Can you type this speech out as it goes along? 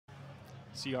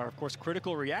CR, of course,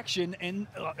 critical reaction, and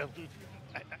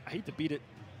I hate to beat it,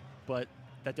 but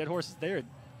that dead horse is there.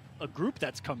 A group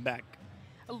that's come back.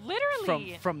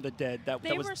 Literally From the dead.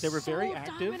 They were so very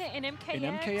active in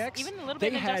MKX, even a little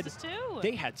bit in Injustice 2.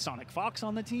 They had Sonic Fox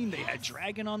on the team. They had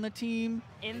Dragon on the team.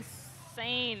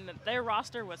 Insane. Their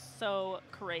roster was so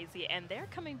crazy, and they're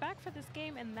coming back for this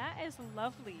game, and that is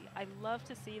lovely. I love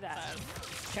to see that.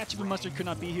 Ketchup and Mustard could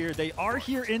not be here. They are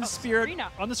here in spirit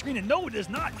Serena. on the screen, and no, it is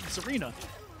not Serena.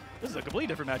 This is a completely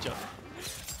different matchup.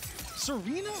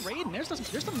 Serena, Raiden, there's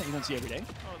something that you don't see every day.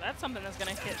 Oh, that's something that's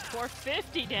going to hit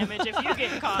 450 damage if you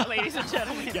get caught, ladies and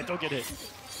gentlemen. Yeah, don't get hit.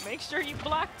 Make sure you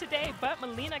block today, but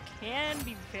Melina can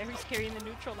be very scary in the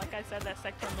neutral. Like I said, that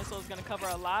sector missile is going to cover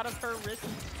a lot of her risk.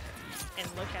 And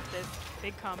look at this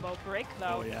big combo break,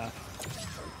 though. Oh, yeah.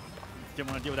 Didn't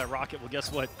want to deal with that rocket. Well,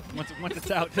 guess what? Once it's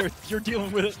out, you're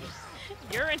dealing with it.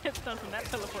 You're in his stun from that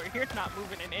teleport. You're not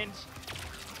moving an inch.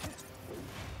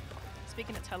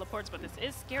 Speaking of teleports, but this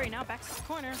is scary now. Back to the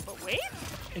corner, but wait.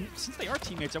 And since they are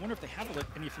teammates, I wonder if they have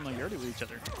any familiarity with each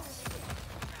other.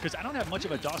 Because I don't have much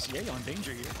of a dossier on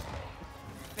Danger here.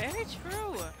 Very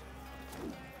true.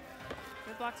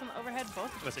 Good blocks on the overhead,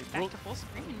 both back to full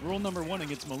screen. Rule number 1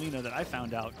 against Melina that I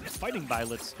found out, fighting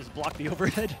Vyletz, is block the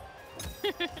overhead.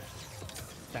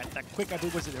 that quick, I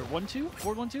believe, was it there 1-2?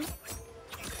 4-1-2?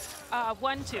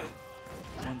 1-2.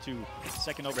 1-2.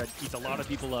 Second overhead eats a lot of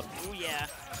people up. Oh yeah.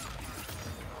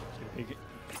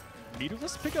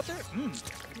 Meterless pick up there?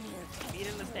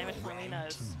 Meterless damage for Melina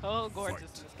is so gorgeous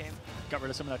in this game. Got rid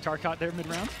of some of that Tarkot there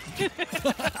mid-round.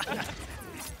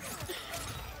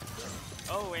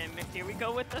 Oh, and here we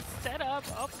go with the setup.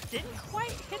 Oh, didn't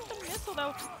quite hit the missile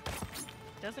though.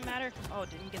 Doesn't matter. Oh,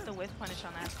 didn't get the whiff punish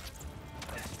on that.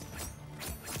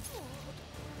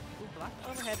 Ooh, blocked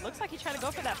overhead. Looks like he tried to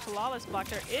go for that flawless block.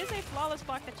 There is a flawless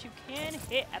block that you can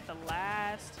hit at the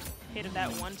last hit of that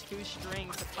 1-2 string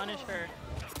to punish her,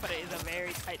 but it is a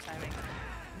very tight timing.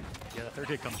 Yeah, the third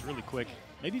hit comes really quick.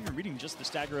 Maybe even reading just the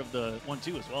stagger of the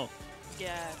 1-2 as well.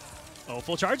 Yeah. Oh,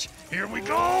 full charge. Here we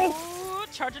go. Ooh,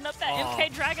 charging up that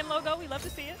MK Dragon logo. We love to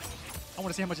see it. I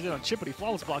want to see how much he did on Chip, but he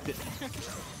flawless blocked it.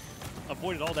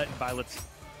 Avoided all that in Vyletz.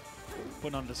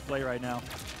 Putting on display right now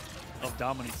of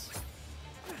dominance.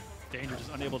 Danger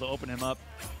just unable to open him up.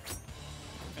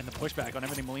 And the pushback on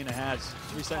everything Melina has.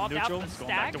 Reset neutral, going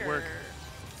back to work.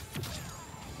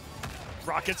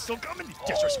 Rocket's still coming.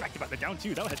 Disrespected by the down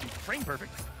 2. That had to be frame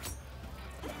perfect.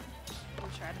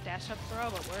 We'll try to dash up throw,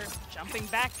 but we're jumping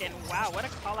back. And wow, what a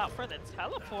call out for the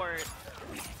teleport.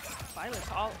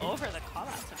 Vyletz all over the call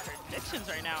outs and predictions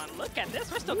right now. And look at this.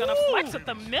 We're still going to flex with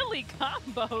the melee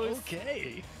combos.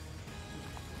 Okay.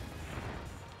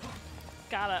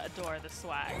 Gotta adore the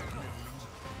swag.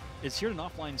 Is here in an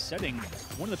offline setting,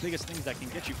 one of the biggest things that can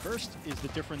get you first is the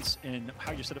difference in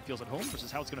how your setup feels at home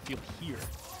versus how it's going to feel here,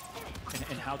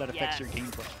 and how that affects your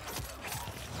gameplay.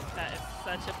 That is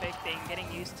such a big thing,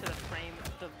 getting used to the frame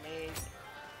delays.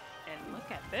 And look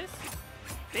at this.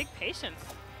 Big patience.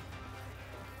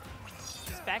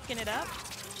 Just backing it up.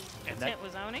 And Intent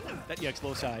was owning. That EX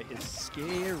loci is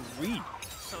scary.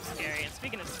 So scary. And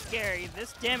speaking of scary,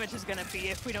 this damage is going to be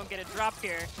if we don't get a drop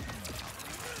here.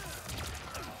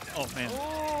 Oh, man.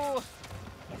 Ooh.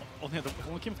 Only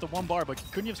came with the 1 bar, but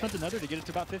couldn't you have spent another to get it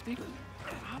to about 50?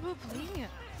 Probably.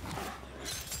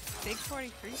 Big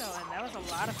 43, though, and that was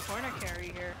a lot of corner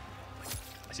carry here.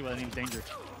 I see why that name's Danger.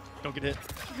 Don't get hit.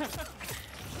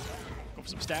 Go for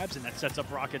some stabs, and that sets up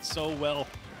Rocket so well.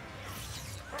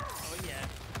 Oh, yeah.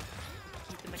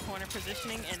 Keeping the corner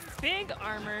positioning and big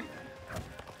armor.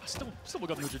 Still will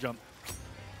go up neutral jump.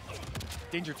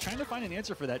 Danger trying to find an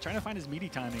answer for that, trying to find his meaty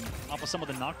timing off of some of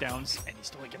the knockdowns, and he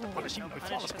still didn't get the punish even with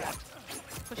flawless block.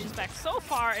 Pushes back so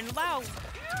far, and wow,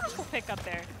 beautiful pick up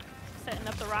there. Setting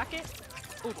up the rocket.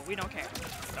 Ooh, but we don't care.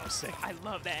 That was sick. I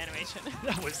love that animation.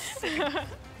 That was sick.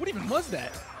 What even was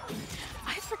that?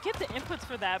 I forget the inputs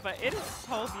for that, but it is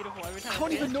so beautiful every time. I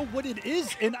don't even know what it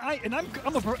is, and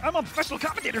I'm a professional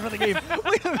commentator for the game.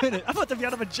 Wait a minute, I'm about to be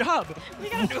out of a job. We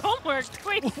gotta do homework.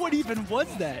 Quick. What even was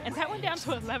that? And that went down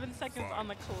to 11 seconds on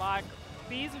the clock.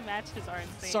 These matches are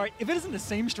insane. Sorry, if it isn't the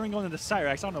same string going into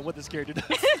Cyrax, I don't know what this character does.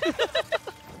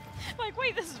 Like,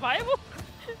 wait, this is viable?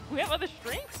 We have other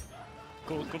strings?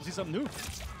 Go see something new.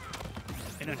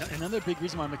 And another big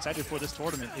reason why I'm excited for this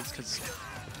tournament is because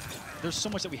there's so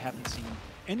much that we haven't seen,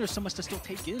 and there's so much to still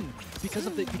take in because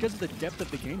of the depth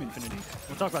of the game. Infinity.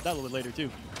 We'll talk about that a little bit later too.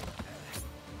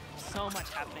 So much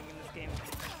happening in this game.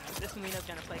 This Melina's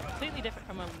gonna play completely different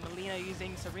from a Melina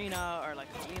using Serena or like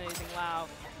Melina using Lau.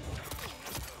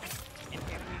 And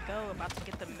here we go, about to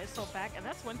get the missile back, and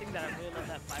that's one thing that I really love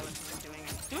that Vyletz has been doing.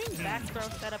 Doing back throw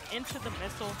setup into the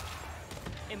missile.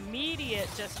 immediate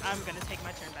just, I'm going to take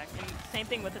my turn back. And same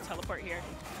thing with the teleport here.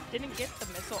 Didn't get the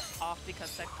missile off because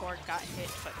Sector got hit,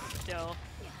 but still.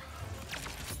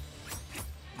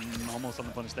 Almost on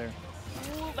the punish there.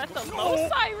 Ooh, that's the low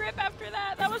side rip after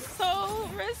that. That was so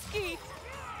risky.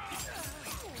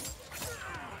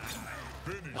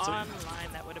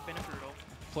 Online, that would have been a brutal.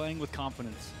 Playing with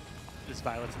confidence is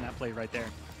Vyletz in that play right there.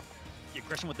 The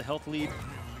aggression with the health lead.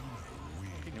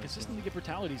 You can consistently get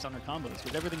brutalities on their combos,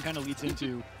 because everything kind of leads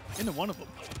into one of them.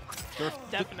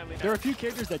 Definitely. There are a few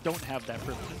characters that don't have that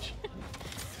privilege.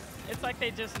 It's like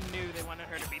they just knew they wanted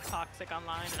her to be toxic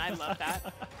online, and I love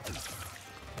that.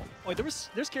 Oh, there's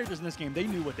characters in this game, they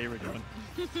knew what they were doing.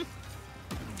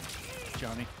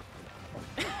 Johnny.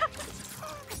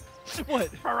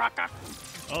 What? Baraka.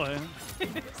 Oh, yeah.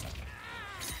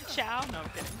 Chow? No, I'm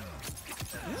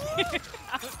kidding.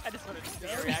 I just wanted to see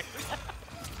your reaction.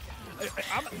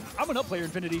 I'm an up player,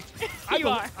 Infinity.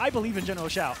 I believe in General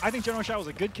Shao. I think General Shao is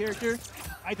a good character.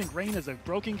 I think Rain is a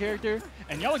broken character.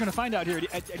 And y'all are going to find out here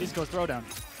at East Coast Throwdown.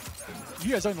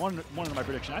 You guys don't want one of my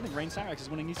prediction. I think Rain Cyrax is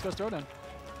winning East Coast Throwdown.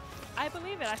 I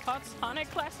believe it. I fought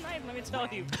Sonic last night, and let me tell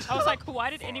you. I was like, why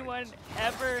did anyone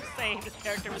ever say this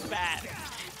character was bad?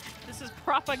 This is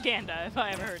propaganda, if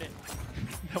I ever heard it.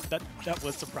 That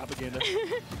was some propaganda.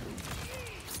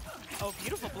 Oh,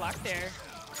 beautiful block there.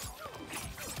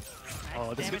 Nice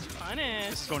Oh, damage punish.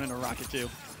 This is going into Rocket too.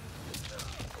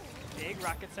 Big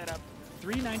Rocket setup.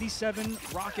 397,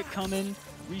 Rocket coming,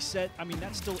 reset. I mean,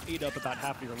 that still ate up about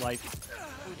half of your life.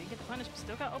 Ooh, didn't get the punish, but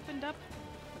still got opened up.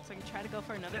 Looks like he tried to go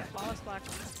for another flawless block.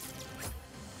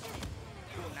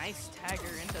 Ooh, nice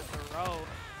tagger into throw.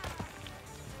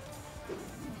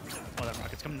 Oh, that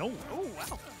Rocket's coming. No. Oh,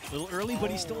 wow. A little early, but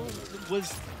he still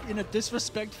was in a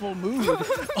disrespectful mood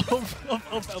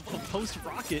of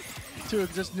post-Rocket to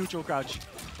just neutral crouch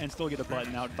and still get a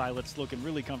button out. Vyletz looking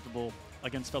really comfortable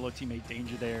against fellow teammate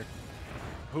Danger there,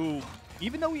 who,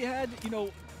 even though he had,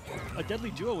 a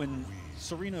deadly duo in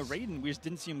Serena Raiden, we just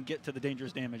didn't see him get to the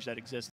dangerous damage that exists.